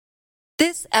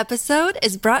This episode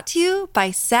is brought to you by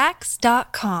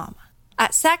Sax.com.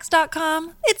 At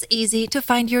Sax.com, it's easy to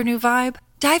find your new vibe.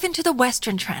 Dive into the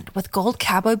Western trend with gold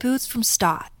cowboy boots from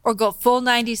Stott, or go full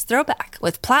 90s throwback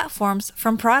with platforms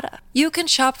from Prada. You can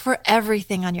shop for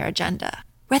everything on your agenda,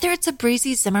 whether it's a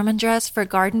breezy Zimmermann dress for a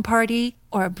garden party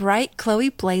or a bright Chloe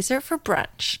blazer for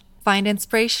brunch. Find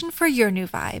inspiration for your new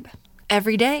vibe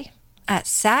every day at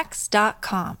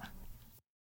Sax.com.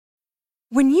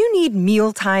 When you need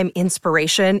mealtime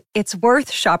inspiration, it's worth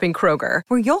shopping Kroger,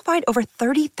 where you'll find over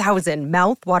 30,000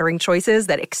 mouth-watering choices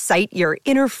that excite your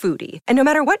inner foodie. And no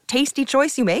matter what tasty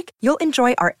choice you make, you'll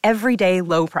enjoy our everyday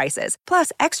low prices,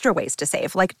 plus extra ways to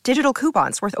save, like digital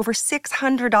coupons worth over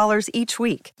 $600 each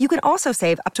week. You can also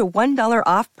save up to $1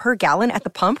 off per gallon at the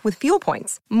pump with fuel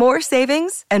points. More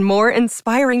savings and more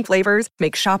inspiring flavors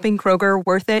make shopping Kroger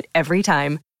worth it every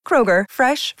time. Kroger,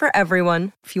 fresh for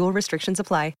everyone. Fuel restrictions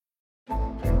apply.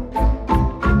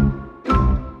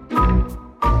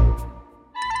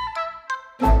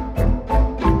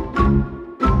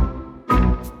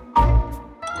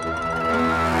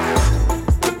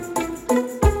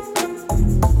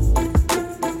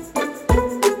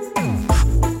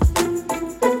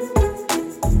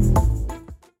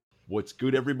 What's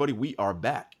good, everybody? We are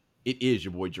back. It is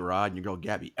your boy Gerard and your girl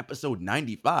Gabby, episode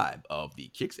 95 of the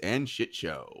Kicks and Shit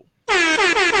Show.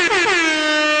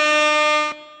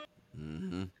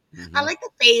 I like the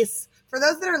face. For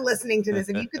those that are listening to this,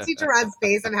 if you could see Gerard's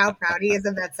face of how proud he is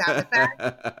of that sound effect,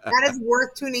 that is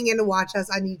worth tuning in to watch us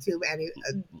on YouTube.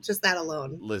 And just that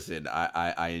alone. Listen,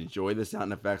 I enjoy the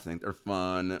sound effects. I think they're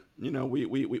fun. You know,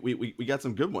 we got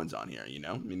some good ones on here. You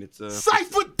know, I mean, it's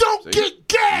Cypher don't get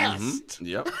gassed.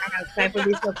 Yep. I know Cypher would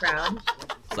be so proud.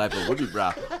 Cypher would be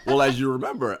proud. Well, as you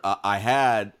remember, I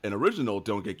had an original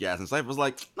 "Don't Get Gas," and Cypher was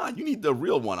like, "Nah, you need the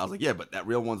real one." I was like, "Yeah, but that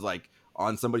real one's like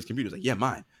on somebody's computer." He's like, "Yeah,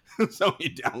 mine." So he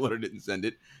downloaded it and sent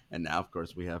it, and now, of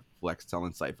course, we have Flex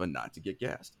telling Cypher not to get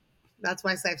gassed. That's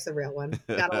why Cypher's the real one.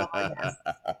 Got a long guess.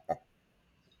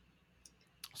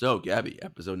 So, Gabby,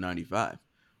 episode 95.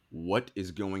 What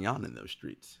is going on in those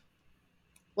streets?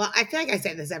 Well, I feel like I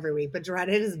say this every week, but Gerard,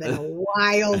 it has been a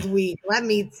wild week. Let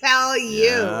me tell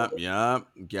you. Yep.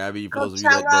 Gabby, for those of you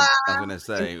Coachella, that I was going to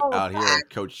say, out here at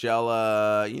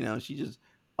Coachella, you know, she just,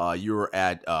 you were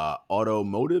at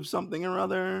Automotive something or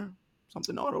other,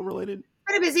 something auto related.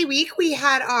 Had a busy week. We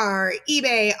had our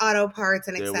eBay auto parts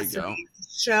and accessories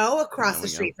show across the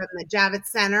street from the Javits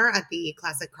Center at the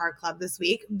Classic Car Club this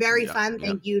week. Very fun.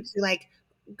 Thank you to like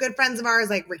good friends of ours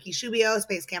like Ricky Shubio,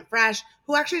 Space Camp Fresh,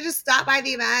 who actually just stopped by the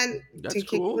event to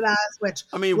kick with us, which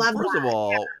I mean, first of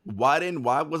all, why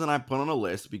wasn't I put on a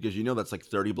list? Because you know that's like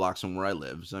 30 blocks from where I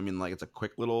live. So I mean, like, it's a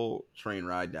quick little train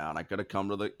ride down. I could have come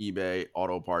to the eBay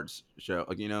auto parts show.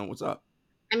 Like, you know, what's up?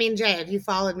 I mean, Jay, if you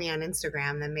followed me on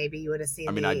Instagram, then maybe you would have seen.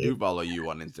 I mean, I do follow you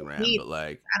on Instagram, but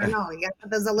like, I don't know. You got to put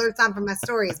those alerts on for my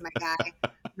stories, my guy.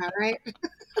 Am I right?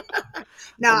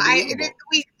 No,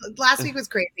 last week was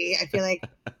crazy. I feel like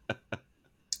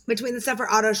between the stuff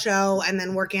for Auto Show and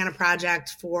then working on a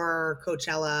project for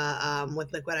Coachella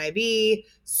with Liquid IV,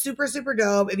 super, super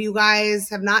dope. If you guys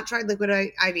have not tried Liquid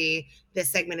IV, this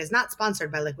segment is not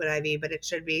sponsored by Liquid IV, but it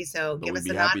should be. So give us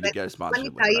a nod. Happy to get a sponsor.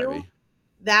 Let me tell you.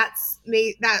 That's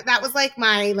me. That was like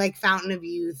my fountain of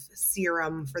youth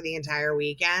serum for the entire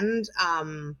weekend.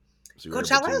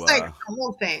 Coachella is like a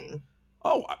whole thing.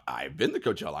 Oh, I've been to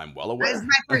Coachella. I'm well aware. It's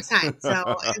my first time.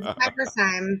 So it's my first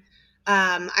time.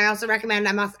 I also recommend.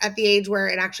 I'm at the age where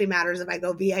it actually matters if I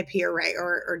go VIP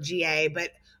or GA. But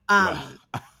I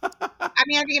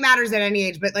mean, I think it matters at any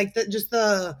age. But like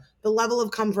the level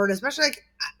of comfort, especially like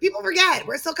people forget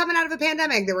we're still coming out of a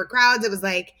pandemic. There were crowds. It was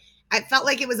like. I felt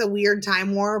like it was a weird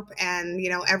time warp and, you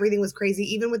know, everything was crazy,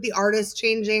 even with the artists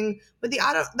changing. But the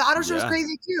auto show was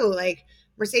crazy too. Like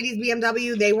Mercedes,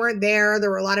 BMW, they weren't there. There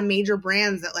were a lot of major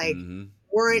brands that like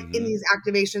weren't in these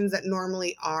activations that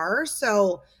normally are.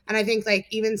 So, and I think like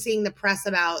even seeing the press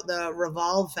about the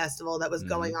Revolve Festival that was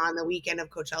going on the weekend of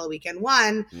Coachella Weekend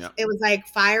 1, it was like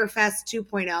Fyre Fest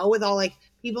 2.0 with all like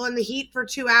people in the heat for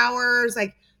 2 hours.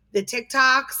 Like the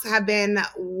TikToks have been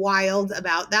wild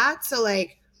about that. So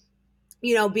like,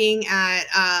 you know, being at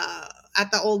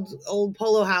the old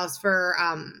Polo House for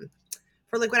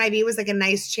Liquid IV was like a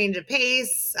nice change of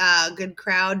pace, good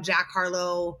crowd. Jack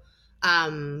Harlow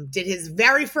did his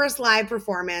very first live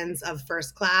performance of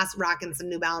First Class, rocking some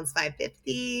New Balance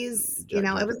 550s. You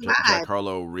know, it was Jack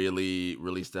Harlow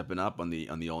really stepping up on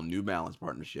the old New Balance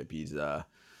partnership. He's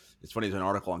it's funny, there's an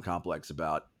article on Complex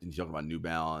about, he's talking about New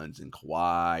Balance and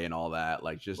Kawhi and all that.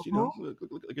 Like, just, you know,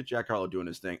 look at Jack Harlow doing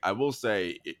his thing. I will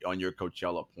say, on your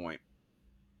Coachella point,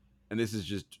 and this is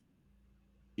just,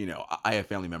 I have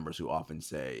family members who often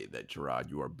say that, Gerard,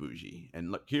 you are bougie.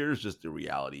 And look, here's just the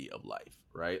reality of life,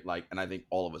 right? Like, and I think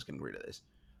all of us can agree to this.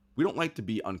 We don't like to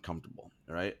be uncomfortable,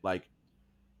 right? Like,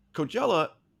 Coachella,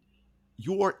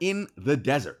 you are in the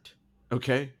desert,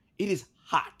 okay? It is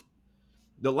hot.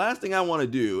 The last thing I want to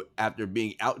do after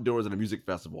being outdoors at a music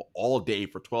festival all day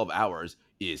for 12 hours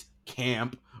is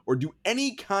camp or do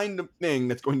any kind of thing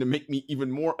that's going to make me even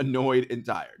more annoyed and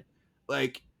tired.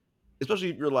 Like,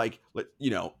 especially if you're like,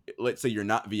 let's say you're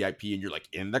not VIP and you're like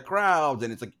in the crowds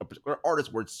and it's like a particular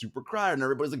artist where it's super crowded and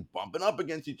everybody's like bumping up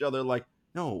against each other. Like,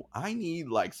 no, I need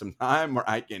like some time where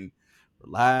I can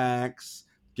relax,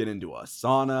 get into a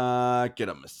sauna, get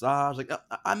a massage. Like,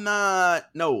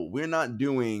 we're not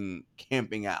doing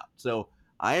camping out. So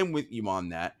I am with you on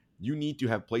that. You need to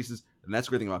have places, and that's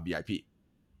the great thing about VIP,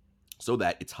 so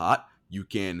that it's hot. You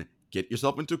can get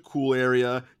yourself into a cool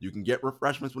area. You can get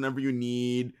refreshments whenever you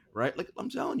need, right? Like I'm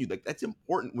telling you, like that's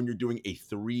important when you're doing a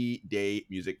 3-day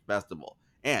music festival.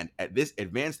 And at this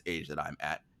advanced age that I'm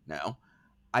at now,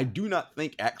 I do not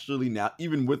think actually now,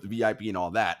 even with VIP and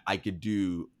all that, I could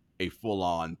do a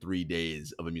full-on 3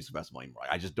 days of a music festival anymore.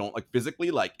 I just don't, like,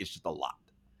 physically, like, it's just a lot.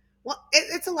 Well,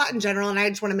 it's a lot in general, and I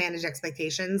just want to manage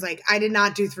expectations. Like, I did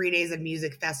not do 3 days of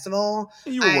music festival.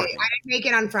 You were I working. didn't make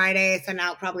it on Friday. I sent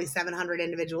out probably 700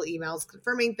 individual emails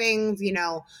confirming things.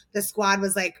 The squad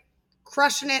was like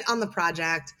crushing it on the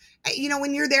project.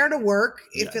 When you're there to work,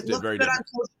 if it looks good on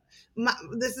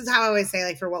social, this is how I always say,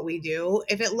 like, for what we do,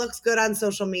 if it looks good on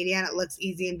social media and it looks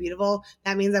easy and beautiful,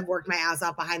 that means I've worked my ass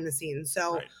off behind the scenes.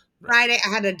 So right. Friday, I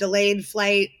had a delayed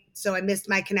flight. So I missed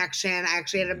my connection. I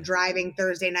actually ended up driving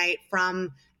Thursday night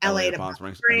from LA to Palm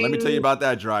Springs. And let me tell you about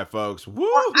that drive, folks. Woo!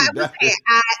 Well, I would say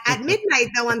at midnight,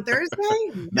 though, on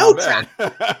Thursday, no traffic.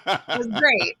 It was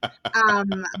great.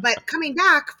 But coming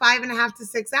back 5.5 to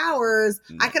 6 hours,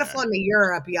 nightmare. I could have flown to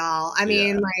Europe, y'all. I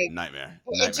mean, nightmare.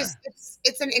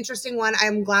 It's an interesting one.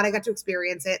 I'm glad I got to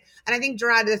experience it. And I think,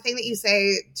 Gerard, the thing that you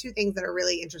say, 2 things that are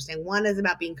really interesting. One is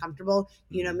about being comfortable.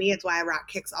 You know me, it's why I rock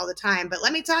kicks all the time. But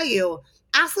let me tell you,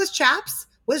 assless chaps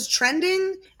was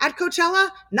trending at Coachella.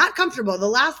 Not comfortable. The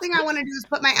last thing I want to do is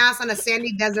put my ass on a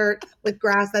sandy desert with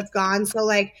grass that's gone. So,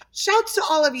 like, shouts to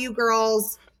all of you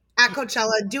girls at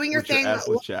Coachella doing your thing.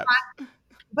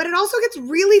 But it also gets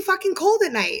really fucking cold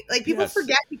at night. Like, people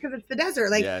forget because it's the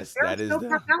desert. Like, there's no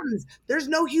park mountains. There's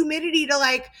no humidity to,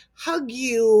 like, hug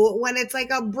you when it's, like,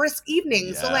 a brisk evening.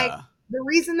 Yeah. So, like, the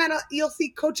reason that you'll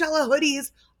see Coachella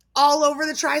hoodies all over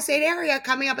the tri-state area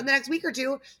coming up in the next week or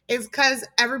 2 is because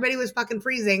everybody was fucking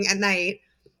freezing at night.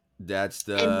 That is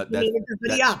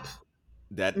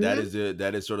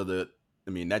sort of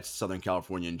that's Southern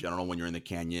California in general. When you're in the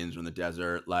canyons or in the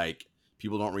desert, like,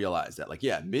 people don't realize that. Like,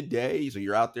 midday, so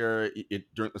you're out there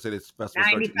during, let's say this festival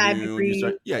starts at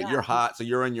noon. You're hot, so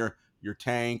you're in your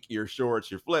tank, your shorts,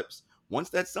 your flips. Once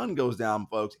that sun goes down,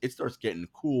 folks, it starts getting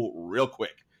cool real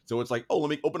quick. So it's like, let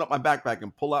me open up my backpack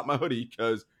and pull out my hoodie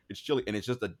because it's chilly, and it's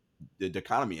just the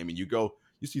dichotomy. I mean, you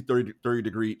see 30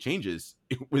 degree changes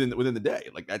within the day.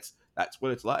 Like, that's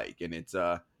what it's like. And it's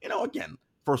again,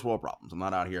 first world problems. I'm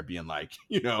not out here being like,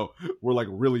 we're like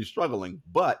really struggling,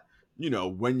 but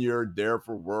when you're there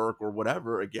for work or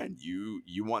whatever, again, you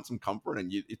want some comfort,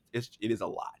 and it is a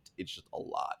lot. It's just a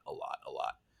lot.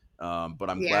 But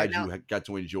I'm glad you got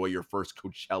to enjoy your first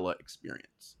Coachella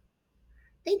experience.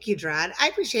 Thank you, Gerard. I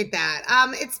appreciate that.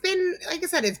 It's been, like I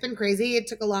said, it's been crazy. It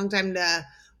took a long time to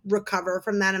recover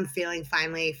from that. I'm feeling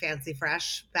finally fancy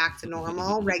fresh, back to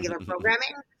normal, regular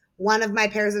programming. One of my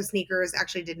pairs of sneakers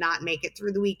actually did not make it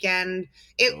through the weekend.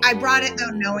 I brought it, though,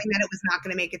 knowing that it was not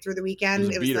going to make it through the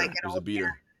weekend. It was like a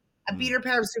beater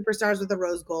pair of Superstars with a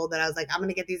rose gold that I was like, I'm going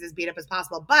to get these as beat up as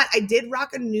possible. But I did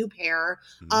rock a new pair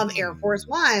of Air Force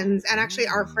Ones. And actually,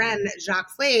 our friend Jacques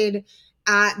Slade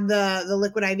at the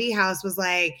Liquid IV house was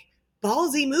like,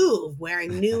 ballsy move,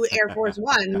 wearing new Air Force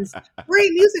Ones for a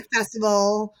music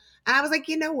festival. And I was like,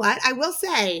 you know what? I will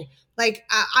say, like,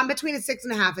 I'm between a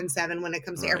 6.5 and 7 when it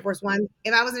comes to Air Force One.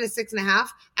 If I was in a 6.5,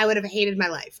 I would have hated my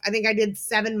life. I think I did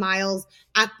 7 miles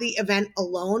at the event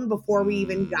alone before we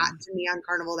even got to Neon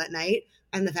Carnival that night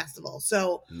and the festival.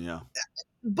 So,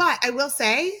 but I will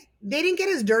say, they didn't get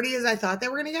as dirty as I thought they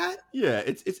were going to get. Yeah,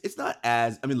 it's not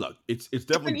as, I mean, look, it's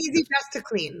definitely an easy fest to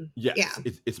clean. Yes,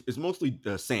 yeah. It's mostly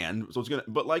sand, so it's gonna.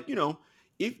 But like,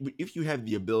 if you have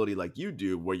the ability like you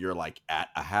do, where you're like at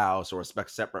a house or a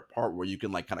separate part where you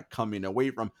can like kind of come in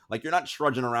away from, like, you're not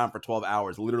trudging around for 12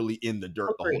 hours literally in the dirt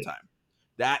the whole time.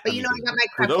 But I got my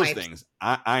for those wipes. things,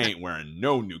 I ain't wearing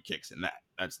no new kicks in that.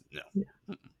 That's no.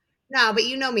 No, but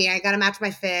you know me. I got to match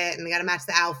my fit and I got to match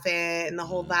the outfit and the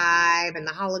whole vibe and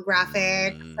the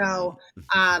holographic. So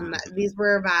these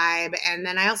were a vibe. And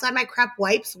then I also had my crepe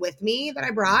wipes with me that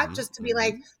I brought just to be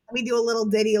like, let me do a little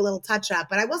ditty, a little touch up.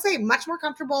 But I will say much more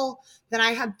comfortable than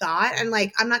I had thought. And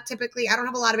like, I don't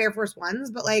have a lot of Air Force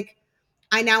Ones, but like,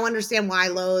 I now understand why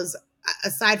Lowe's,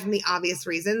 aside from the obvious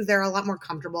reasons, they're a lot more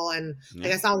comfortable. And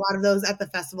like I saw a lot of those at the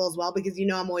festival as well, because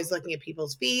I'm always looking at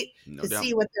people's feet to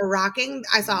see what they're rocking.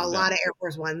 I saw a lot of Air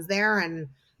Force Ones there, and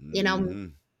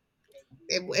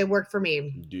it worked for me.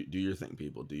 Do your thing,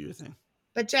 people. Do your thing.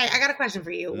 But Jay, I got a question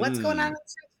for you. What's going on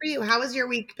for you? How has your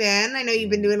week been? I know you've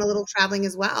been doing a little traveling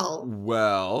as well.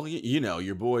 Well,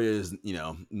 your boy is,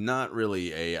 not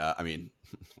really a. I mean,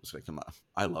 come on.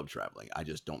 I love traveling. I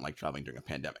just don't like traveling during a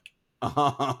pandemic.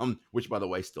 Which, by the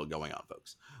way, still going on,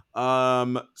 folks.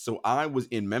 So I was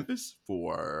in Memphis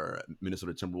for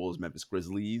Minnesota Timberwolves, Memphis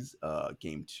Grizzlies,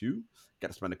 game 2. Got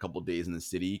to spend a couple days in the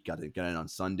city. Got to get in on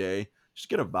Sunday. Just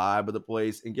get a vibe of the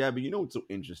place. And Gabby, you know what's so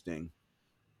interesting?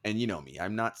 And you know me,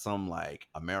 I'm not some like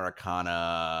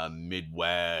Americana,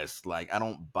 Midwest. Like I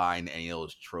don't buy into any of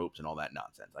those tropes and all that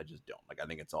nonsense. I just don't. Like I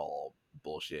think it's all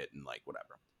bullshit and like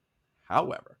whatever.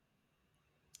 However,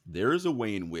 there is a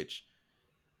way in which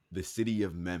the city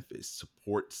of Memphis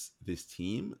supports this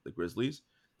team, the Grizzlies,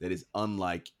 that is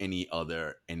unlike any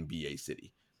other NBA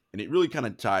city. And it really kind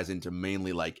of ties into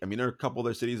mainly like, I mean, there are a couple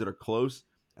other cities that are close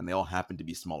and they all happen to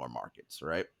be smaller markets,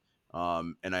 right?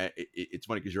 It's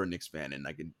funny because you're a Knicks fan and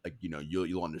I can, like,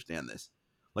 you'll understand this.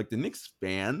 Like the Knicks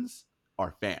fans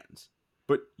are fans,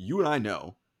 but you and I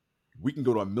know we can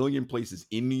go to a million places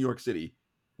in New York City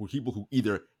where people who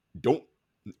either don't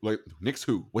like Knicks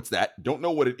what's that? Don't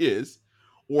know what it is,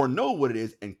 or know what it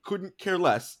is and couldn't care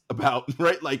less about,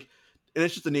 right? Like, and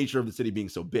it's just the nature of the city being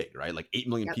so big, right? Like 8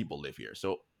 million people live here.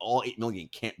 So all 8 million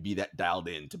can't be that dialed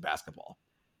into basketball.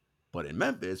 But in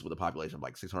Memphis, with a population of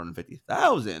like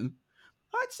 650,000,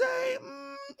 I'd say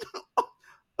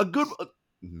a good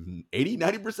 80,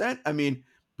 90%. I mean,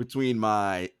 between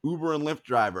my Uber and Lyft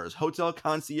drivers, hotel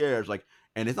concierge, like,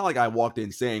 and it's not like I walked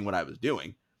in saying what I was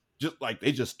doing. Just like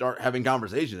they just start having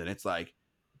conversations and it's like,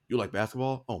 you like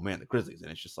basketball? Oh man, the Grizzlies.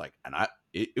 And it's just like, and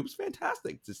it was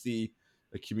fantastic to see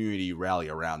a community rally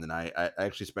around. And I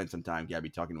actually spent some time, Gabby,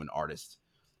 talking to an artist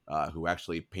who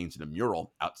actually painted a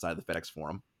mural outside the FedEx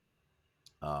Forum.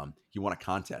 He won a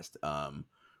contest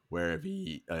where if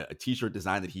a t-shirt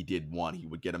design that he did won, he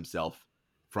would get himself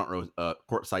front row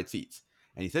courtside seats.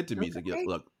 And he said to me, he's like,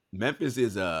 look, Memphis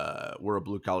is we're a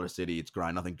blue collar city. It's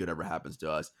grind. Nothing good ever happens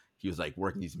to us. He was like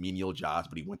working these menial jobs,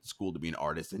 but he went to school to be an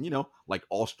artist. And, like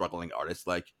all struggling artists,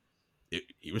 like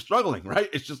he was struggling, right?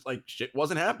 It's just like shit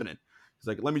wasn't happening. He's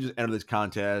like, let me just enter this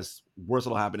contest. Worst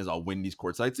that'll happen is I'll win these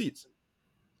courtside seats.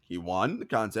 He won the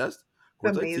contest,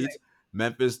 courtside seats.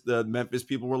 The Memphis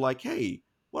people were like, hey,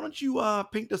 why don't you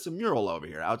paint us a mural over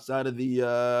here outside of the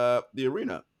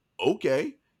arena?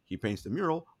 Okay. He paints the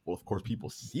mural. Well, of course, people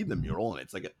see the mural, and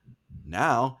it's like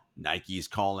now Nike's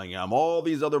calling him. All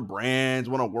these other brands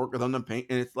want to work with him to paint,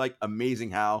 and it's like amazing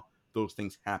how those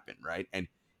things happen, right? And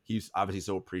he's obviously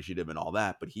so appreciative and all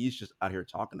that, but he's just out here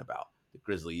talking about the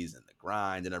Grizzlies and the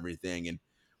grind and everything, and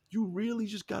you really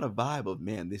just got a vibe of,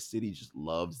 man, this city just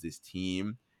loves this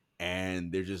team,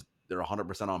 and they're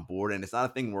 100% on board, and it's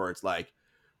not a thing where it's like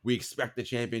we expect the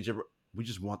championship. We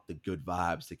just want the good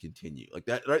vibes to continue, like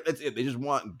that, right? That's it. They just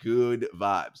want good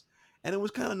vibes, and it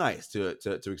was kind of nice to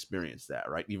experience that,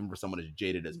 right? Even for someone as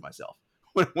jaded as myself,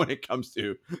 when it comes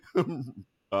to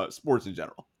sports in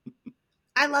general.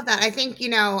 I love that. I think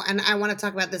and I want to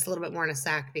talk about this a little bit more in a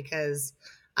sec because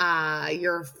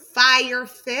you're fire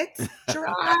fit,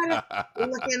 Gerard.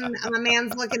 My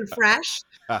man's looking fresh.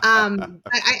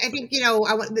 I think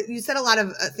you said a lot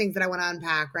of things that I want to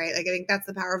unpack, right? Like I think that's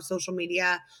the power of social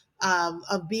media.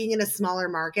 Of being in a smaller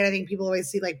market. I think people always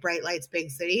see like bright lights,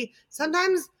 big city.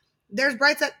 Sometimes there's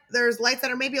lights that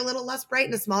are maybe a little less bright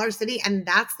in a smaller city, and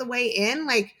that's the way in.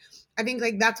 Like, I think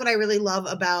like that's what I really love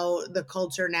about the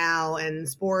culture now and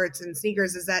sports and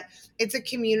sneakers is that it's a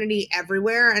community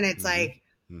everywhere, and it's like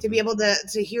to be able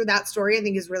to hear that story, I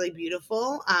think is really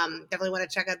beautiful. Definitely want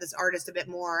to check out this artist a bit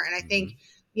more, and I think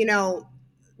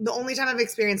the only time I've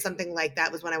experienced something like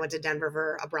that was when I went to Denver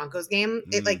for a Broncos game.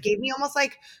 It like gave me almost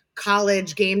like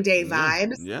college game day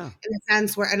vibes, in the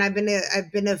sense where, and I've been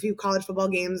to a few college football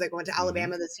games. Like I went to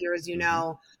Alabama this year, as you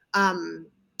know,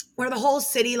 where the whole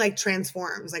city like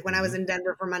transforms. Like when I was in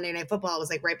Denver for Monday Night Football, it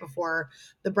was like right before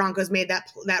the Broncos made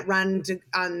that run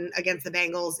against the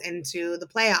Bengals into the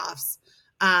playoffs.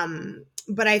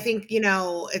 But I think,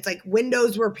 it's like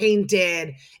windows were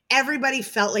painted. Everybody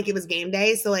felt like it was game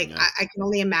day. So like, I can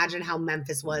only imagine how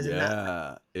Memphis was in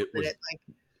that. It was like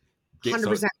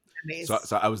 100%.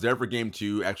 So I was there for game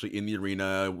 2, actually in the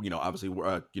arena, obviously,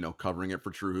 covering it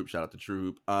for True Hoop. Shout out to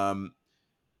True Hoop.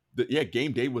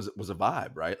 Game day was a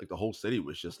vibe, right? Like the whole city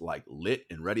was just like lit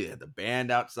and ready. They had the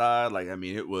band outside. Like, I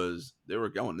mean, they were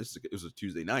going. It was a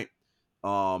Tuesday night.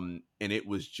 And it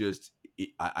was just,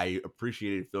 I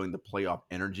appreciated feeling the playoff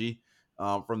energy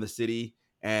from the city.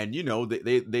 And,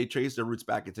 they trace their roots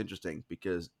back. It's interesting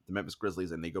because the Memphis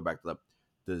Grizzlies, and they go back to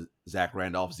the Zach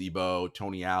Randolph, Zebo,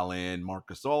 Tony Allen, Marc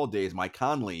Gasol days, Mike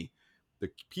Conley, the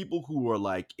people who are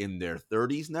like in their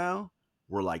 30s now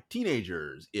were like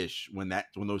teenagers-ish when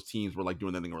those teams were like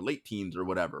doing their thing, or late teens or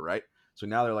whatever, right? So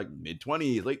now they're like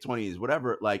mid-20s, late 20s,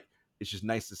 whatever. Like, it's just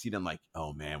nice to see them like,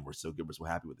 oh man, we're so good. We're so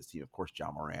happy with this team. Of course, Ja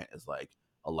Morant is like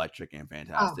electric and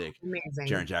fantastic. Oh, amazing.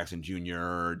 Jaren Jackson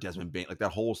Jr., Desmond Bane, like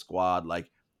that whole squad, like,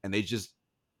 and they just,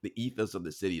 the ethos of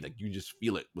the city, like you just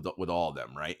feel it with all of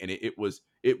them, right? And it was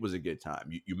a good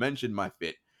time. You mentioned my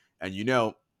fit, and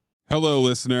hello,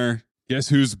 listener. Guess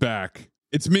who's back?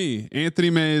 It's me,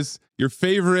 Anthony Mays, your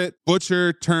favorite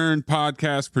butcher turned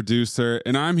podcast producer,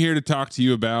 and I'm here to talk to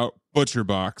you about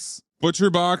ButcherBox.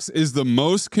 ButcherBox is the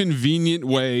most convenient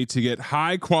way to get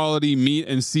high quality meat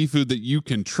and seafood that you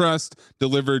can trust,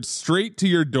 delivered straight to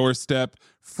your doorstep,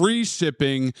 free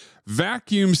shipping,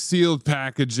 vacuum sealed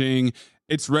packaging.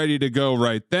 It's ready to go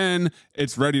right then.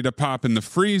 It's ready to pop in the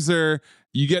freezer.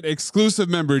 You get exclusive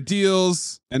member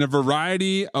deals and a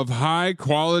variety of high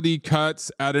quality cuts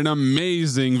at an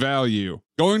amazing value.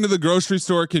 Going to the grocery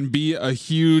store can be a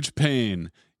huge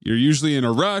pain. You're usually in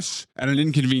a rush at an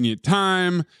inconvenient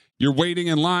time. You're waiting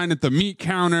in line at the meat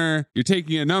counter. You're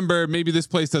taking a number. Maybe this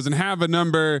place doesn't have a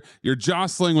number. You're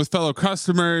jostling with fellow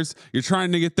customers. You're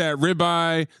trying to get that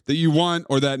ribeye that you want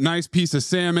or that nice piece of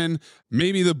salmon.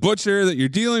 Maybe the butcher that you're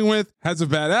dealing with has a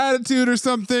bad attitude or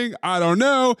something. I don't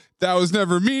know. That was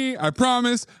never me, I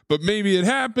promise. But maybe it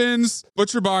happens.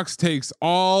 ButcherBox takes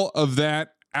all of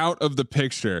that out of the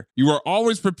picture. You are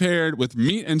always prepared with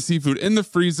meat and seafood in the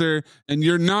freezer, and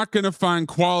you're not going to find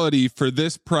quality for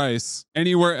this price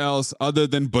anywhere else other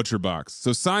than ButcherBox.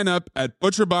 So sign up at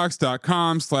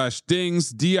butcherbox.com/dings,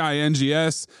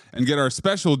 D-I-N-G-S, and get our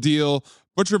special deal.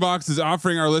 ButcherBox is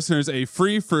offering our listeners a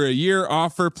free for a year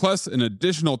offer plus an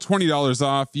additional $20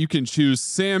 off. You can choose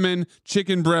salmon,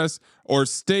 chicken breast, or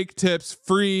steak tips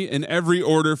free in every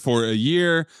order for a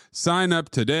year. Sign up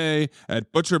today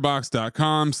at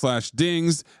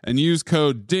butcherbox.com/dings and use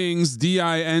code DINGS,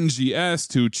 D-I-N-G-S,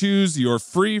 to choose your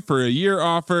free for a year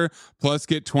offer plus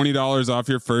get $20 off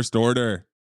your first order.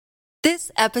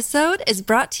 This episode is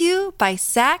brought to you by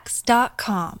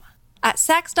Saks.com. At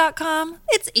Saks.com,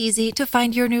 it's easy to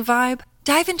find your new vibe.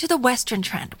 Dive into the Western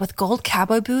trend with gold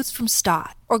cowboy boots from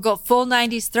Stott, or go full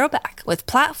 90s throwback with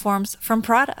platforms from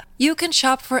Prada. You can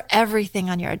shop for everything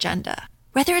on your agenda,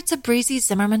 whether it's a breezy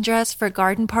Zimmermann dress for a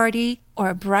garden party or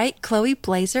a bright Chloe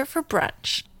blazer for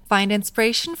brunch. Find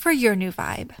inspiration for your new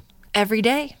vibe every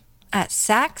day at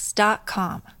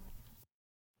Saks.com.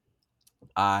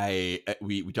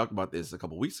 We talked about this a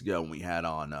couple weeks ago when we had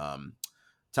on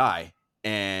Ty.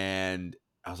 And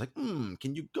I was like, can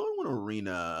you go to an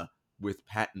arena with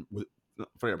the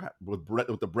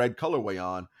bread colorway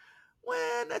on?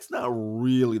 Well, that's not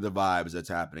really the vibes that's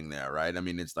happening there, right? I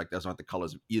mean, it's like that's not the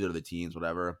colors of either of the teams,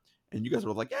 whatever. And you guys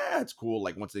were like, yeah, it's cool.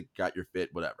 Like once it got your fit,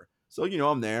 whatever. So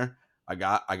I'm there. I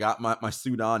got my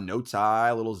suit on, no tie,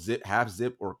 a little zip, half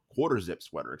zip or quarter zip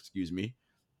sweater, excuse me.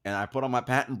 And I put on my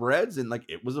patent breads, and like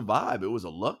it was a vibe. It was a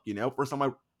look, First time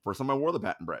I wore the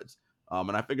patent breads.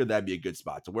 And I figured that'd be a good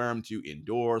spot to wear them to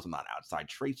indoors. I'm not outside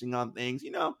tracing on things.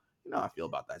 You know how I feel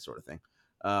about that sort of thing.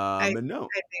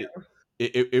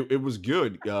 It was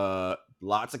good.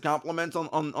 Lots of compliments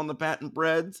on the patent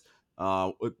breads.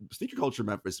 Sneaker culture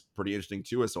Memphis pretty interesting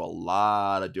too. I saw a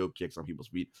lot of dope kicks on people's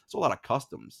feet. So a lot of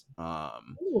customs.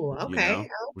 Ooh, okay.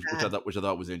 Which I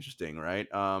thought was interesting, right?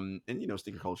 And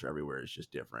sneaker culture everywhere is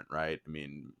just different, right? I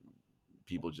mean,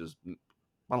 people just.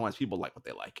 Bottom line is people like what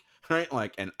they like, right?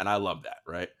 Like, and I love that,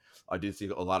 right? I did see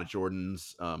a lot of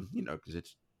Jordans, because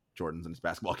it's Jordans and it's a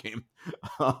basketball game.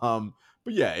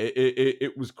 But yeah,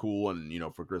 it was cool,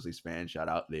 and for Grizzlies fans, shout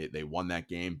out, they won that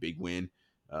game, big win.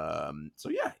 So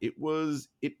yeah, it was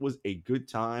a good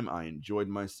time. I enjoyed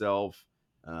myself.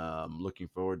 Looking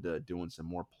forward to doing some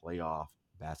more playoff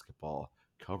basketball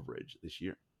coverage this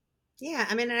year. Yeah,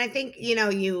 I mean, and I think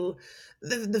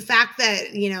the fact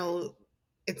that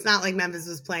it's not like Memphis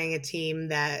was playing a team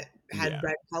that had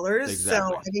red colors.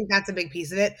 Exactly. So I think that's a big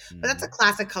piece of it. But that's a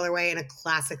classic colorway and a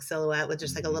classic silhouette with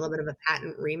just like a little bit of a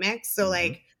patent remix. So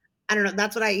like, I don't know.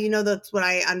 That's what that's what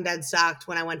I undead stocked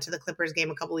when I went to the Clippers game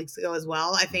a couple weeks ago as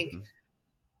well. I think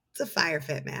it's a fire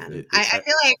fit, man. I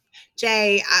feel like,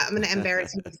 Jay, I'm going to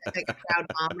embarrass you because I'm like a proud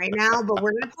mom right now, but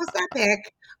we're going to post that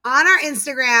pic on our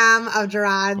Instagram of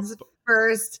Gerard's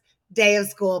first day of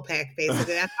school pic,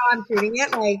 basically. That's how I'm treating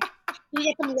it. Like, you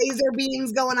get some laser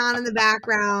beams going on in the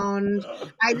background.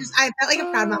 I felt like a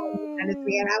proud mom when he sent it to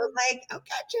me, and I was like,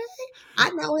 okay, Jay, I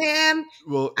know him.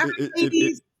 Well, it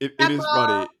is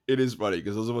funny. It is funny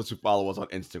because those of us who follow us on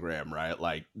Instagram, right?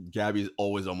 Like, Gabby's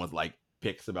always on with like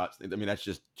pics about. I mean, that's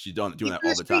just she's doing that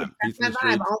all the time. That's my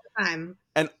vibe all the time.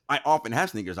 And I often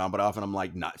have sneakers on, but often I'm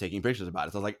like not taking pictures about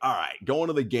it. So I was like, all right, going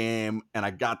to the game, and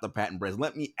I got the patent bracelet.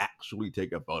 Let me actually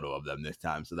take a photo of them this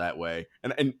time, so that way.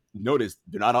 And notice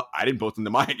they're not. I didn't post them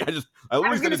to mine. I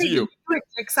literally sent it to you. You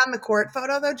pics on the court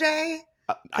photo though, Jay.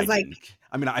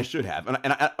 I should have, and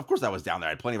of course I was down there.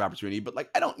 I had plenty of opportunity, but like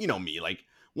I don't, me, like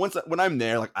when I'm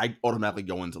there, like I automatically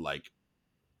go into like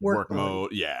work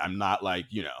mode. Yeah, I'm not like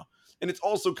and it's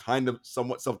also kind of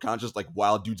somewhat self-conscious, like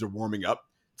while dudes are warming up,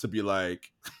 to be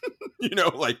like,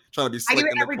 like trying to be slick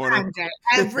in the corner. Time, Jay.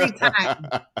 Every time,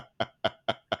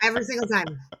 every single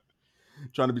time.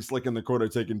 Trying to be slick in the corner,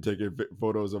 taking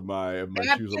photos of my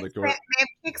shoes on the court. They have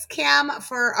Pix Cam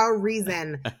for a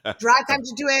reason. Draw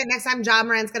attention to it. Next time, John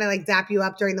Morant's gonna like dap you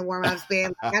up during the warm-ups,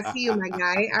 being like, "I see you, my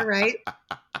guy." All right.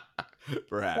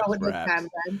 Perhaps.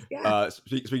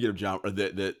 Speaking of John,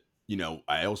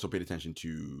 I also paid attention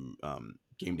to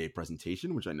game day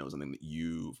presentation, which I know is something that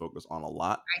you focus on a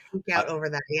lot. I geek out over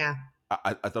that. Yeah.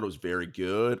 I thought it was very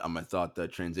good. I thought the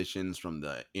transitions from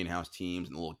the in-house teams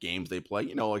and the little games they play,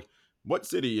 like what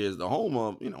city is the home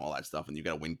of, all that stuff. And you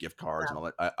got to win gift cards and all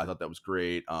that. I thought that was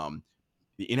great. The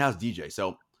in-house DJ.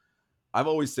 So I've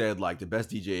always said like the best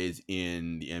DJs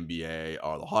in the NBA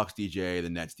are the Hawks DJ, the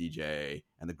Nets DJ,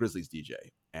 and the Grizzlies DJ.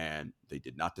 And they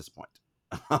did not disappoint.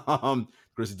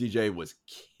 Grizzlies DJ was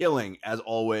killing as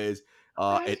always.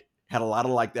 It had a lot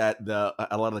of like that,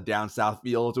 a lot of the down south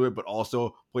feel to it, but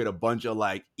also played a bunch of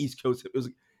like East Coast. It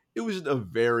was just a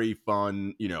very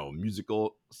fun,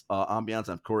 musical ambiance.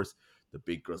 And of course, the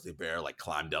big grizzly bear like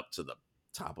climbed up to the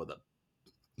top of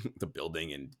the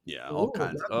building and all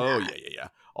kinds of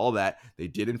all that. They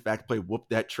did in fact play Whoop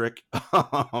That Trick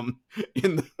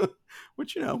in the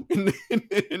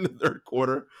third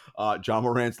quarter. John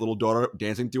Morant's little daughter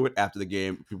dancing to it after the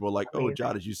game. People were like, "Oh,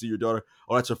 John, did you see your daughter?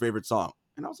 Oh, that's her favorite song."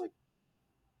 And I was like,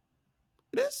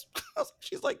 "It is."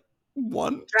 She's like,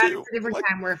 "1, 2." A different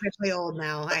time. We're officially old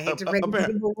now. I hate to bring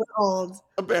people old.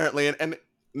 Apparently, and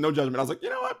no judgment. I was like, you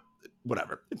know what?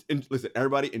 Whatever. Listen,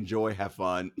 everybody enjoy, have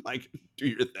fun, like do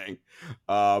your thing.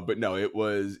 But no,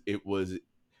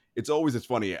 it's always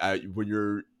funny when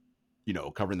you're,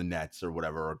 covering the Nets or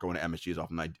whatever, or going to MSG as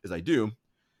often as I do,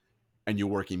 and you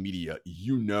work in media,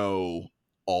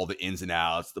 all the ins and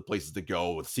outs, the places to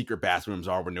go, what secret bathrooms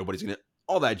are where nobody's gonna,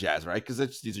 all that jazz, right? Because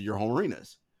these are your home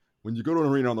arenas. When you go to an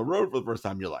arena on the road for the first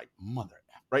time, you're like, mother,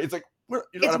 right? It's like,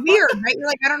 it's weird, right? You're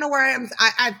like, I don't know where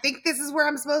I think this is where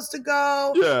I'm supposed to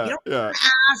go. Yeah, you don't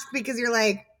ask because you're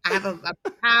like, I have a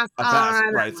pass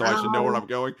on, right? So I should know where I'm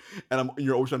going. And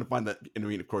you're always trying to find that. And I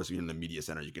mean, of course, you're in the media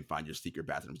center, you can find your secret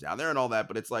bathrooms down there and all that.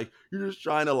 But it's like you're just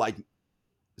trying to like, it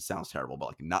sounds terrible, but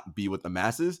like not be with the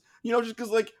masses, just because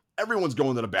like everyone's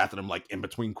going to the bathroom like in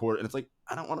between court, and it's like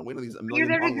I don't want to wait on these a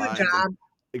million lines.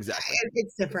 Exactly.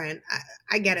 It's different.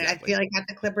 I get it. Exactly. I feel like at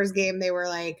the Clippers game, they were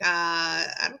like,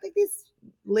 I don't think these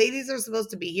ladies are supposed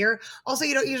to be here. Also,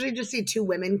 you don't usually just see two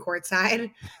women courtside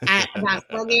at a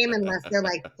basketball game unless they're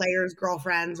like players'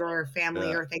 girlfriends or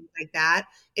family or things like that.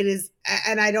 It is,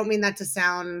 and I don't mean that to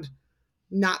sound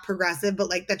not progressive, but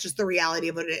like that's just the reality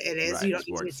of what it is. Right, you don't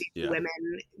usually see two women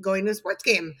going to a sports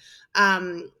game.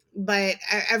 But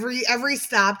every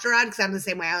stop, Gerard, because I'm the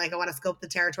same way. I want to scope the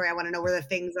territory. I want to know where the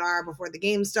things are before the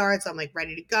game starts. So I'm like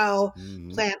ready to go,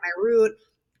 plant my route.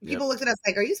 People looked at us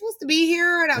like, "Are you supposed to be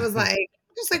here?" And I was like,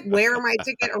 "Just like wear my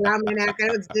ticket around my neck." I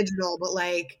know it's digital, but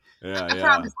like, I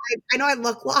promise. I know I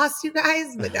look lost, you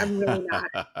guys, but I'm really not.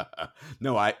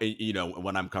 No,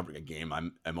 when I'm covering a game,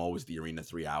 I'm always the arena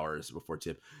 3 hours before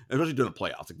tip, especially during the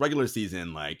playoffs. Like regular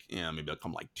season, like maybe I'll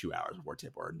come like 2 hours before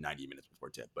tip or 90 minutes before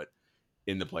tip, but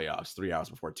in the playoffs, 3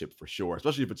 hours before tip for sure,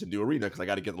 especially if it's a new arena, because I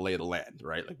got to get the lay of the land,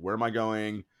 right? Like, where am I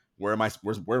going? Where am I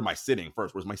sitting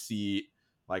first? Where's my seat?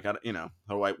 Like, how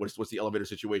do I, what's the elevator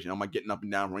situation? How am I getting up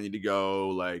and down, ready to go?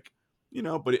 Like,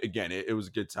 but again, it was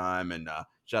a good time. And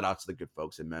shout out to the good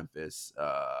folks in Memphis,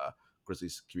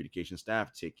 Grizzlies communication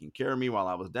staff taking care of me while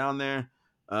I was down there.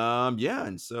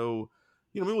 And so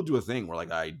maybe we'll do a thing where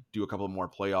like I do a couple more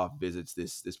playoff visits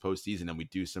this postseason, and we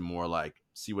do some more like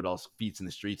see what else feats in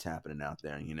the streets happening out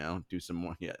there. Do some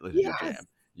more. Yeah, this is your jam.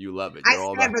 You love it. I You're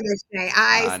all stand about. for this, Jay.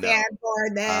 I stand for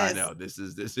this. I know this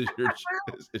is your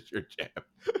this is your jam.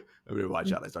 I'm gonna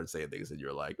watch out. I started saying things, and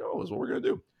you're like, oh, that's what we're gonna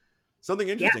do. Something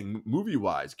interesting, movie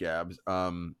wise, Gabs.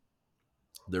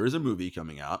 There is a movie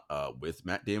coming out with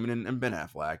Matt Damon and Ben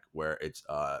Affleck where it's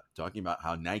talking about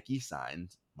how Nike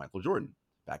signed Michael Jordan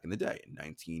back in the day in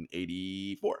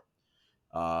 1984.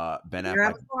 Ben You're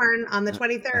Affleck born on the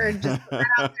 23rd. Just put that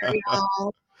out there,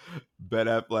 y'all. Ben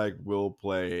Affleck will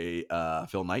play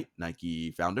Phil Knight,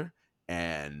 Nike founder,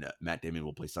 and Matt Damon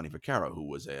will play Sonny Vaccaro, who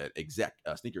was a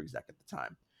sneaker exec at the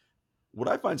time. What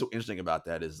I find so interesting about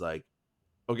that is like,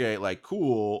 okay, like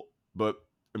cool, but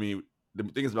I mean, the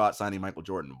thing is about signing Michael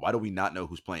Jordan. Why do we not know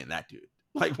who's playing that dude?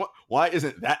 Like, why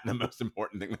isn't that the most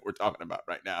important thing that we're talking about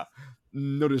right now?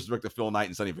 No disrespect to Phil Knight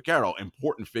and Sonny Vaccaro,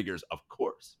 important figures, of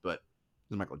course, but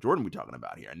it's Michael Jordan we're talking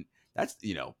about here, and that's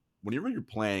whenever you're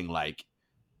playing like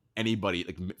anybody,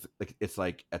 like it's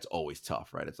like that's always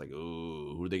tough, right? It's like,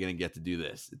 ooh, who are they gonna get to do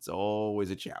this? It's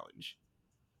always a challenge.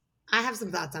 I have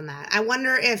some thoughts on that. I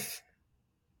wonder if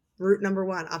option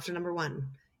number one.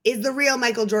 Is the real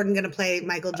Michael Jordan going to play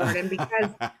Michael Jordan?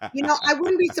 Because, I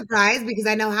wouldn't be surprised because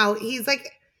I know how he's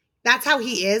like, that's how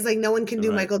he is. Like, no one can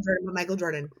do Michael Jordan but Michael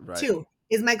Jordan. Right. 2,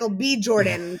 is Michael B.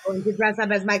 Jordan going to dress up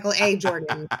as Michael A.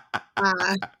 Jordan?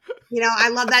 I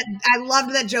love that. I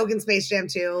loved that joke in Space Jam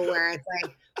 2 where it's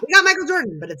like, we got Michael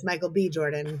Jordan, but it's Michael B.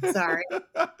 Jordan. Sorry. So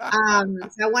I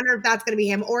wonder if that's going to be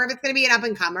him or if it's going to be an up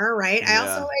and comer, right? Yeah. I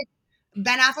also like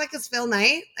Ben Affleck is Phil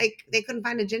Knight. Like, they couldn't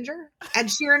find a ginger. Ed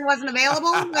Sheeran wasn't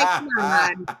available. Like, come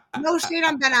on. No shade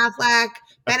on Ben Affleck.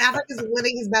 Ben Affleck is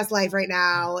living his best life right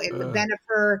now in the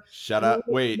Bennifer. Shut up.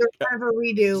 Wait. The Bennifer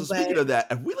redo. So speaking of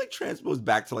that, have we like transposed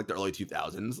back to like the early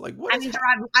 2000s? Like, what?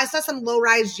 Gerard, I saw some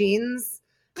low-rise jeans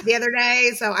the other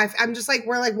day. So I'm just like,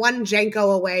 we're like one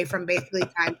Jenko away from basically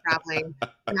time traveling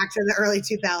back to the early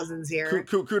 2000s here.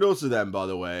 Kudos to them, by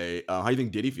the way. How do you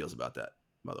think Diddy feels about that,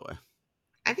 by the way?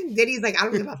 I think Diddy's like, I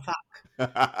don't give a fuck.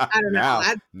 I don't know.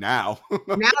 Now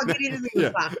Diddy doesn't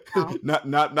give a fuck. No.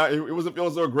 Not. It wasn't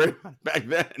feeling so great back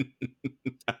then.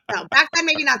 No, back then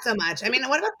maybe not so much. I mean,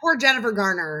 what about poor Jennifer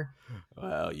Garner?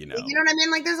 Well, you know what I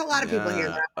mean. Like, there's a lot of people here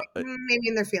that are like, maybe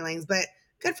in their feelings, but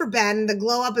good for Ben. The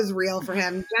glow up is real for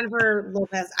him. Jennifer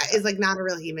Lopez is like not a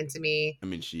real human to me. I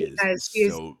mean, she is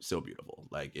so beautiful.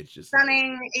 Like, it's just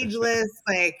stunning, ageless.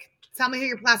 Like, tell me who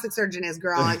your plastic surgeon is,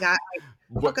 girl. I got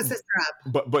hook a sister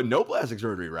up. But no plastic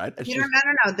surgery, right?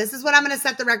 No. This is what I'm going to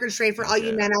set the record straight for all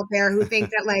you men out there who think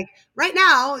that, like, right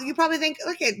now, you probably think,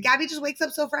 okay, Gabby just wakes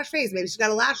up so fresh face. Maybe she's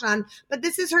got a lash on, but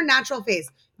this is her natural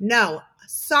face. No.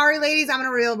 Sorry, ladies, I'm going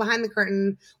to reel behind the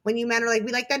curtain. When you men are like,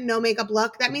 we like that no makeup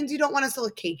look, that means you don't want us to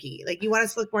look cakey. Like, you want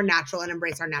us to look more natural and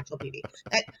embrace our natural beauty.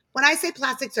 When I say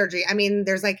plastic surgery, I mean,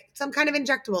 there's like some kind of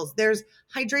injectables, there's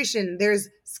hydration, there's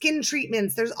skin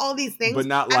treatments, there's all these things. But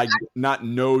not not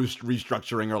nose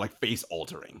restructuring or like face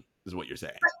altering is what you're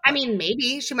saying. I mean,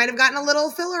 maybe she might have gotten a little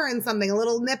filler in something, a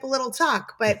little nip, a little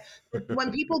tuck. But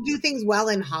when people do things well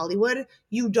in Hollywood,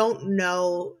 you don't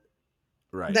know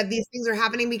that these things are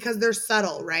happening because they're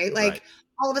subtle, right? Like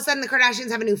all of a sudden the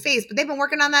Kardashians have a new face, but they've been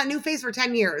working on that new face for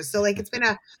 10 years. So like it's been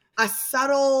a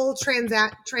subtle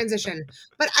transition.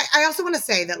 But I also want to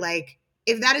say that like,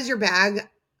 if that is your bag,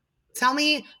 tell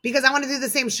me, because I want to do the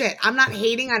same shit. I'm not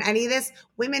hating on any of this.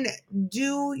 Women,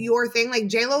 do your thing. Like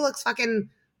J-Lo looks fucking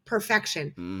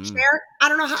perfection. Cher, I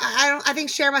don't know how, I think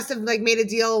Cher must have like made a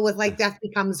deal with like Death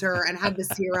Becomes Her and had the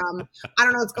serum. I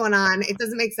don't know what's going on. It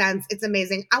doesn't make sense. It's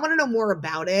amazing. I want to know more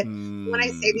about it. When I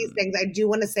say these things, I do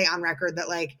want to say on record that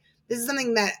like, this is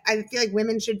something that I feel like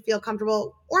women should feel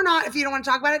comfortable or not. If you don't want to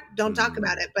talk about it, don't talk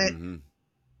about it. But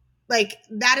like,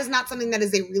 that is not something that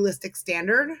is a realistic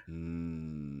standard.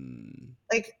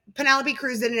 Like Penelope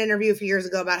Cruz did an interview a few years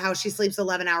ago about how she sleeps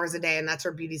 11 hours a day and that's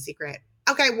her beauty secret.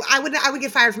 Okay, I would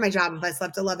get fired from my job if I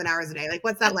slept 11 hours a day. Like,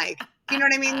 what's that like? You know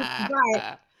what I mean?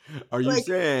 But, are you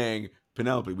saying,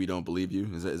 Penelope, we don't believe you?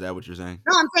 Is that what you're saying?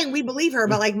 No, I'm saying we believe her,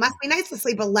 but like, must be nice to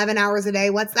sleep 11 hours a day.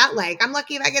 What's that like? I'm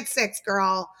lucky if I get 6,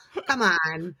 girl. Come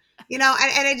on. You know,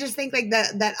 and I just think like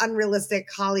that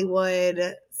unrealistic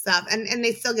Hollywood stuff, and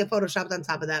they still get photoshopped on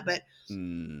top of that, but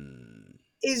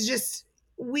is just,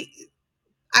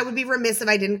 I would be remiss if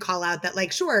I didn't call out that,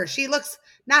 like, sure, she looks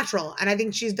natural, and I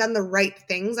think she's done the right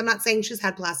things. I'm not saying she's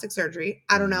had plastic surgery.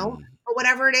 I don't know. But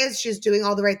whatever it is, she's doing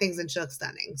all the right things, and she looks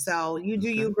stunning. So you do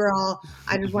you, girl.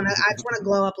 I just want to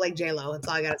glow up like J-Lo. That's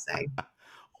all I got to say.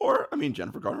 Or, I mean,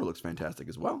 Jennifer Garner looks fantastic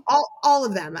as well. All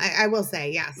of them. I will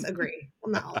say, yes, agree.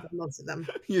 Well, not all of them, most of them.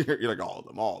 You're like, all of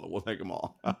them. We'll take them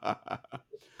all.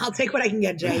 I'll take what I can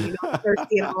get, Jay. You know, I'm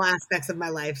thirsty in all aspects of my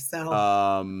life. So,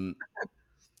 all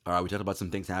right, we talked about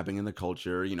some things happening in the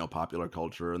culture, popular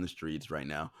culture in the streets right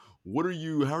now. How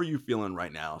are you feeling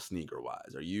right now, sneaker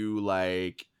wise? Are you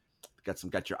like,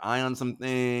 got your eye on some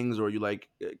things, or are you like,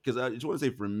 because I just want to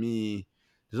say for me,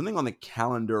 there's something on the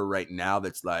calendar right now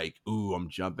that's like, ooh, I'm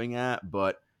jumping at,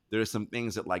 but there's some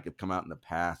things that like have come out in the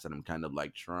past that I'm kind of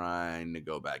like trying to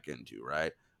go back into,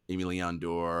 right? Amy Leon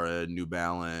Dore, New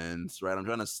Balance, right? I'm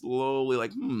trying to slowly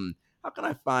like, how can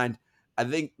I find, I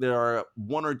think there are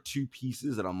one or two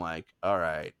pieces that I'm like, all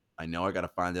right, I know I got to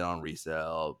find it on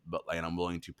resale, but like, I'm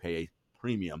willing to pay a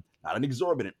premium, not an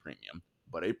exorbitant premium,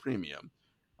 but a premium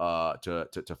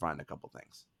to find a couple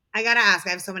things. I gotta ask.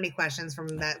 I have so many questions from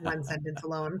that one sentence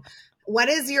alone. What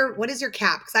is your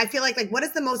cap? Because I feel like what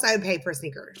is the most I would pay for a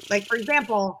sneaker? Like, for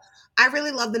example, I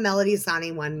really love the Melody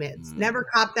Sani 1 mids. Never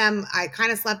copped them. I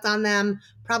kind of slept on them.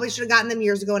 Probably should have gotten them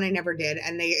years ago, and I never did.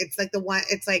 And it's like the one.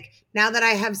 It's like now that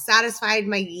I have satisfied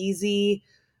my Yeezy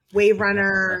Wave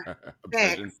Runner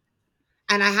fix,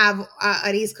 and I have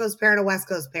an East Coast pair and a West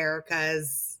Coast pair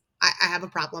because I have a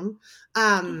problem.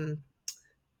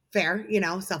 Fair,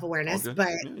 self-awareness, but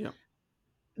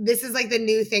this is like the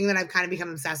new thing that I've kind of become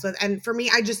obsessed with. And for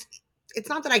me, it's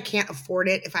not that I can't afford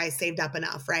it if I saved up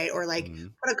enough, right? Or like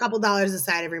put a couple dollars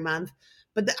aside every month,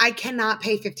 but I cannot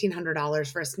pay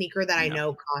 $1,500 for a sneaker that I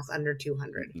know costs under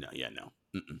 $200. No.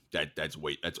 That's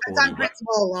on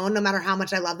principle alone, no matter how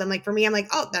much I love them. Like for me, I'm like,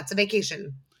 oh, that's a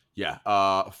vacation.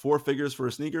 Yeah. 4 figures for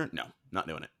a sneaker? No, not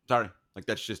doing it. Sorry. Like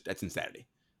that's insanity.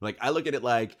 Like I look at it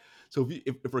like, so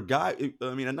if for a guy,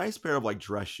 a nice pair of like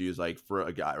dress shoes, like for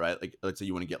a guy, right? Like let's say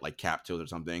you want to get like cap toes or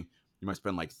something, you might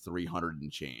spend like 300 and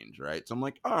change, right? So I'm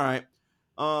like, all right,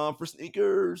 for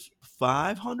sneakers,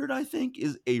 500 I think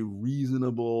is a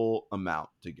reasonable amount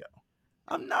to go.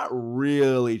 I'm not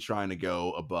really trying to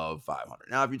go above 500.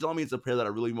 Now, if you tell me it's a pair that I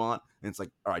really want, and it's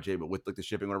like, all right, Jay, but with like the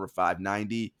shipping, whatever,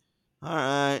 590. All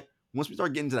right. Once we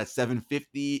start getting to that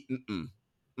 750,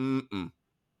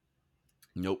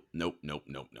 Nope.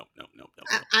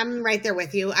 I'm right there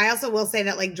with you. I also will say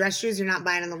that like dress shoes, you're not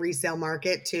buying on the resale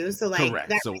market too. So like correct.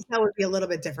 That resale would be a little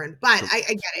bit different, but I get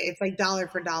it. It's like dollar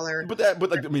for dollar. But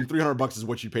 $300 is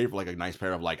what you pay for like a nice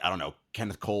pair of like, I don't know,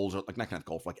 Kenneth Coles, or like not Kenneth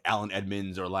Cole, like Allen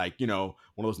Edmonds, or like, one of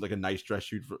those like a nice dress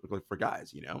shoe for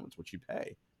guys, it's what you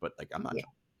pay. But like, I'm not. Yeah.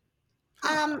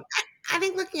 I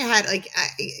think looking ahead, like,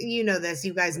 you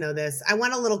guys know this. I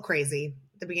went a little crazy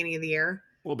at the beginning of the year.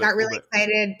 Got really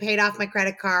excited, paid off my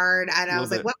credit card, and I was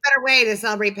like, what better way to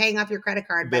celebrate paying off your credit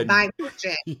card by buying more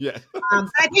shit? Yeah. But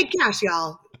I paid cash,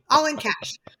 y'all. All in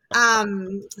cash. But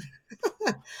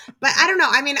I don't know.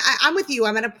 I mean, I'm with you.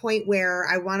 I'm at a point where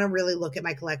I want to really look at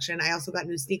my collection. I also got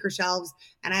new sneaker shelves,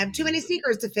 and I have too many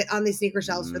sneakers to fit on these sneaker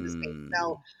shelves for the space.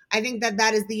 So I think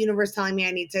that is the universe telling me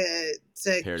I need to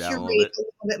curate a little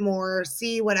bit more,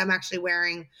 see what I'm actually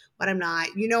wearing, what I'm not.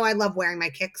 I love wearing my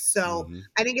kicks. So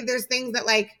I think if there's things that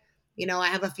like, I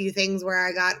have a few things where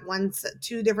I got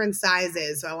 2 different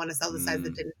sizes. So I want to sell the size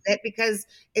that didn't fit because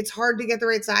it's hard to get the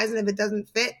right size. And if it doesn't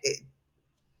fit,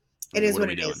 it is what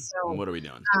it is. So what are we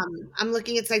doing? I'm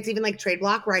looking at sites even like Trade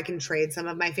Block where I can trade some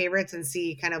of my favorites and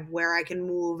see kind of where I can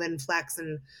move and flex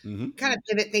and kind of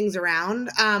pivot things around.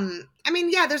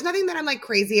 There's nothing that I'm like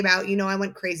crazy about. I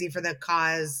went crazy for the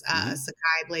Cause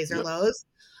Sakai Blazer lows.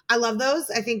 I love those.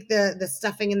 I think the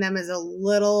stuffing in them is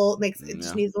it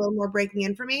just needs a little more breaking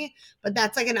in for me. But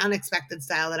that's like an unexpected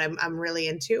style that I'm really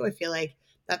into. I feel like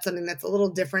that's something that's a little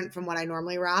different from what I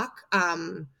normally rock.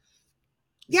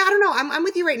 Yeah, I don't know. I'm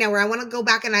with you right now where I want to go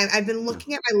back and I've been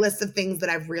looking at my list of things that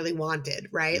I've really wanted,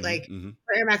 right? Like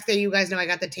for Air Max Day, you guys know I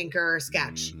got the Tinker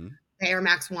Sketch, the Air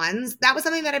Max 1s. That was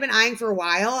something that I've been eyeing for a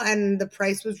while and the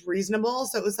price was reasonable.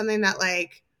 So it was something that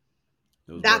like,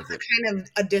 that's the kind of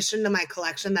addition to my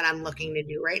collection that I'm looking to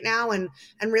do right now and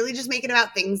really just make it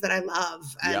about things that I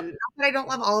love. And not that I don't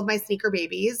love all of my sneaker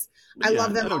babies. I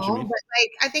love them all, but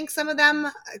like I think some of them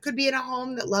could be in a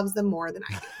home that loves them more than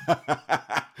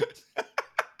I do.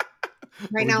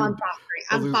 Right now,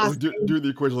 I'm fostering. Do the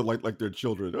equation like their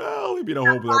children. Well, they'd be in a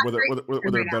home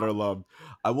where they're better loved.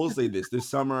 I will say this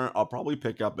summer, I'll probably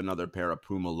pick up another pair of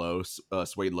Puma lows,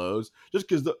 suede lows, just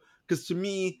because to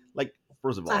me, like,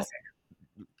 first of all,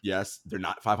 yes, they're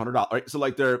not $500, right? So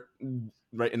like they're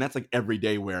right, and that's like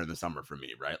everyday wear in the summer for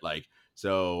me, right? Like,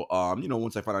 so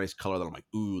once I find a nice color that I'm like,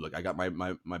 ooh, like I got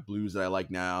my blues that I like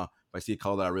now. If I see a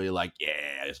color that I really like,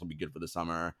 yeah, this will be good for the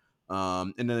summer.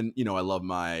 And then, I love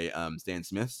my Stan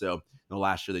Smith. So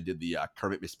last year they did the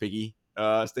Kermit Miss Piggy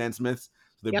Stan Smiths.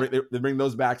 So they bring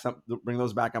those back. Bring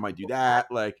those back. I might do that.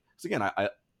 Like, so again, I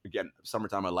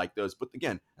summertime I like those, but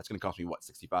again, that's going to cost me what,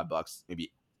 $65,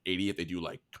 maybe 80 if they do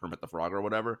like Kermit the Frog or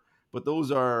whatever. But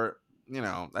those are,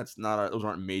 that's not those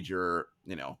aren't major.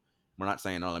 We're not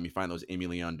saying, oh, let me find those Amy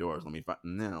Leon doors. Let me find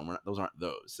those aren't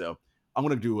those. So I'm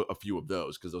going to do a few of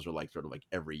those because those are like sort of like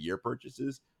every year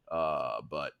purchases.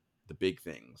 But the big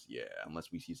things,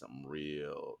 unless we see something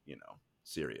real,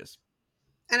 serious.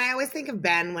 And I always think of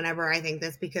Ben whenever I think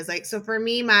this, because like, so for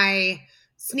me, my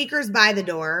sneakers by the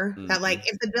door, that like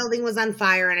if the building was on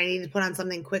fire and I needed to put on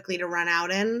something quickly to run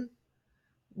out in,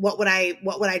 what would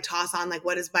I toss on? Like,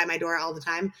 what is by my door all the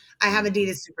time? I have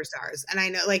Adidas Superstars. And I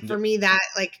know, like, for me, that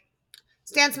like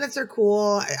Stan Smiths are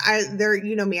cool. They're,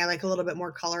 me, I like a little bit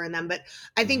more color in them, but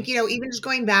I think, even just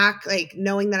going back, like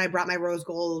knowing that I brought my rose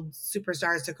gold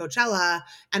Superstars to Coachella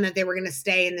and that they were going to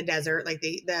stay in the desert, like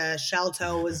the shell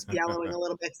toe was yellowing a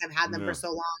little bit because I've had them for so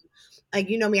long. Like,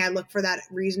 me, I look for that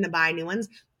reason to buy new ones.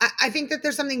 I think that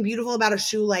there's something beautiful about a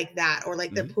shoe like that, or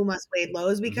like the Puma suede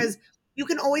lows, because you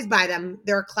can always buy them.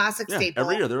 They're a classic staple.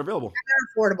 Every year they're available. And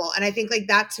they're affordable. And I think like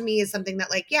that to me is something that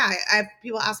like, I have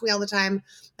people ask me all the time,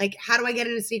 like, how do I get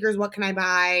into sneakers? What can I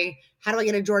buy? How do I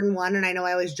get a Jordan 1? And I know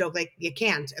I always joke, like, you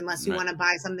can't unless you want to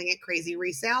buy something at crazy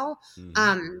resale,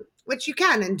 which you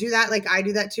can and do that. Like I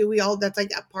do that too. That's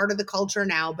like a part of the culture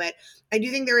now. But I do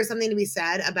think there is something to be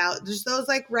said about just those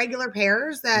like regular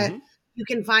pairs that you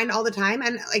can find all the time.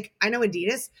 And like, I know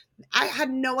Adidas, I had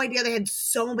no idea they had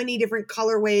so many different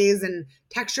colorways and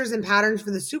textures and patterns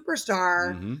for the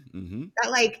Superstar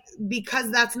that like, because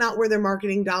that's not where their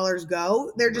marketing dollars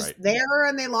go, they're just there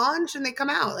and they launch and they come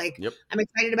out. Like I'm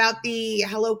excited about the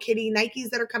Hello Kitty Nikes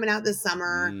that are coming out this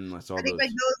summer. I think like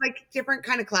those like different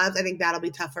kind of collabs, I think that'll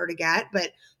be tougher to get,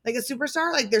 but like a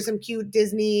Superstar, like there's some cute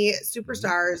Disney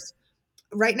Superstars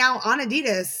right now on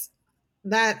Adidas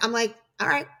that I'm like, all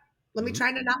right, let me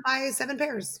try to not buy 7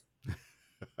 pairs.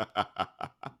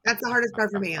 That's the hardest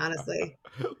part for me, honestly.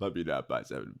 Let me not buy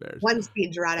 7 pairs. 1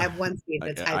 speed, Gerard. I have 1 speed.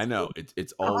 It's I know.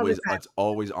 It's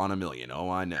always on a million. Oh,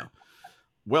 I know.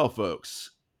 Well,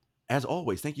 folks, as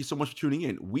always, thank you so much for tuning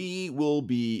in. We will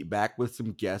be back with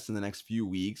some guests in the next few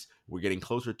weeks. We're getting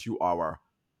closer to our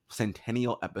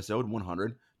centennial episode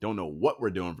 100. Don't know what we're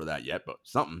doing for that yet, but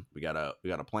something. We gotta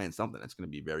plan something. That's gonna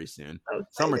be very soon.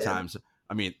 Summertime. So,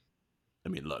 I mean,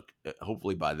 look,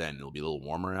 hopefully by then it'll be a little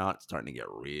warmer out. It's starting to get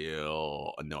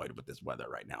real annoyed with this weather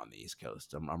right now on the East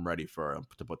Coast. I'm ready to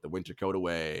put the winter coat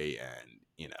away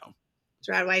and,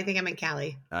 Gerard, why do you think I'm in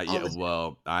Cali?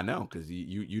 Well, I know, because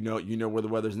you know where the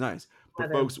weather's nice.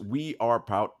 But folks, we are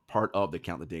part of the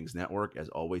Count the Dings Network. As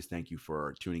always, thank you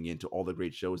for tuning in to all the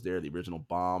great shows there. The original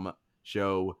Bomb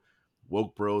Show,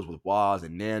 Woke Bros with Waz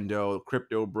and Nando,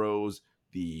 Crypto Bros,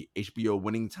 the HBO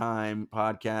Winning Time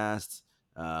podcasts,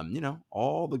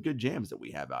 all the good jams that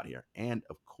we have out here. And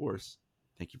of course,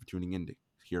 thank you for tuning in to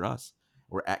hear us.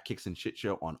 We're at Kicks and Shit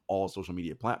Show on all social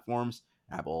media platforms: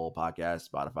 Apple Podcasts,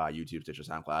 Spotify, YouTube, Stitcher,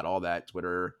 SoundCloud, all that,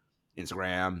 Twitter,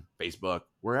 Instagram, Facebook.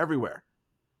 We're everywhere.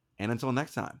 And until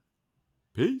next time,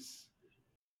 peace.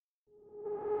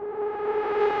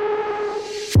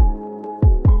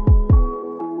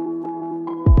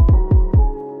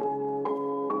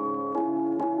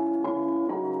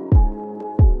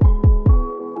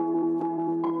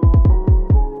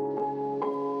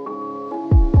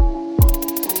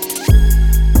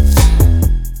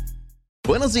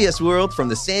 Buenos dias, world, from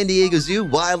the San Diego Zoo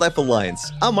Wildlife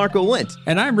Alliance. I'm Marco Wendt.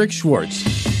 And I'm Rick Schwartz.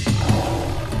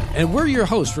 And we're your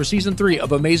hosts for Season 3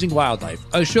 of Amazing Wildlife,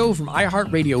 a show from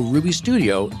iHeartRadio Ruby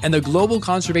Studio and the global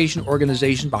conservation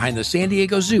organization behind the San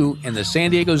Diego Zoo and the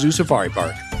San Diego Zoo Safari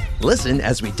Park. Listen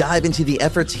as we dive into the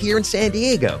efforts here in San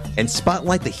Diego and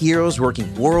spotlight the heroes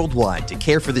working worldwide to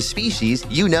care for the species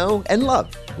you know and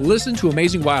love. Listen to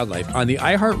Amazing Wildlife on the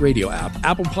iHeartRadio app,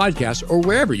 Apple Podcasts, or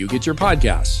wherever you get your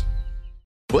podcasts.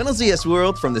 Buenos dias,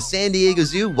 world, from the San Diego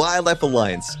Zoo Wildlife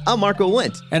Alliance. I'm Marco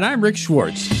Wendt. And I'm Rick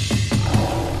Schwartz.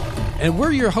 And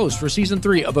we're your hosts for Season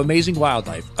 3 of Amazing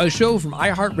Wildlife, a show from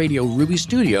iHeartRadio Ruby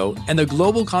Studio and the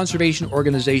global conservation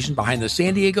organization behind the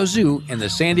San Diego Zoo and the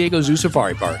San Diego Zoo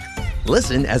Safari Park.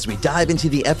 Listen as we dive into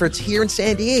the efforts here in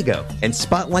San Diego and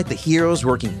spotlight the heroes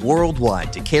working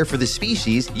worldwide to care for the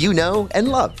species you know and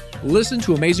love. Listen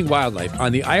to Amazing Wildlife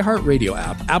on the iHeartRadio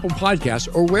app, Apple Podcasts,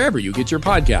 or wherever you get your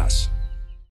podcasts.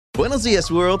 Buenos dias,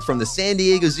 world, from the San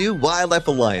Diego Zoo Wildlife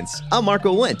Alliance. I'm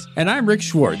Marco Wendt. And I'm Rick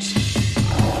Schwartz.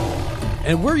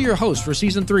 And we're your hosts for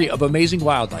Season 3 of Amazing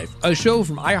Wildlife, a show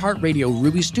from iHeartRadio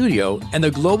Ruby Studio and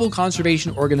the global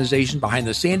conservation organization behind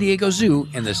the San Diego Zoo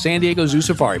and the San Diego Zoo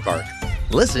Safari Park.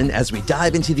 Listen as we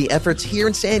dive into the efforts here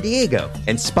in San Diego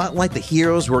and spotlight the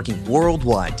heroes working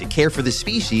worldwide to care for the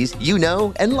species you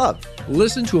know and love.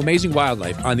 Listen to Amazing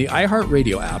Wildlife on the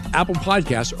iHeartRadio app, Apple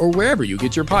Podcasts, or wherever you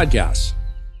get your podcasts.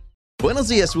 Buenos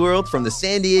dias, world, from the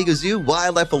San Diego Zoo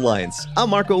Wildlife Alliance. I'm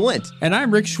Marco Wendt. And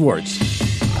I'm Rick Schwartz.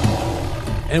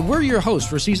 And we're your hosts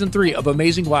for Season 3 of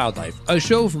Amazing Wildlife, a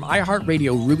show from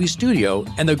iHeartRadio Ruby Studio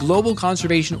and the global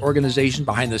conservation organization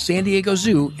behind the San Diego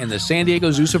Zoo and the San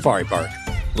Diego Zoo Safari Park.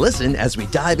 Listen as we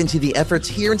dive into the efforts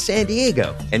here in San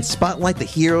Diego and spotlight the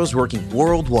heroes working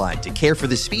worldwide to care for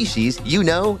the species you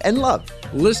know and love.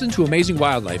 Listen to Amazing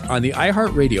Wildlife on the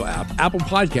iHeartRadio app, Apple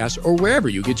Podcasts, or wherever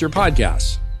you get your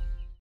podcasts.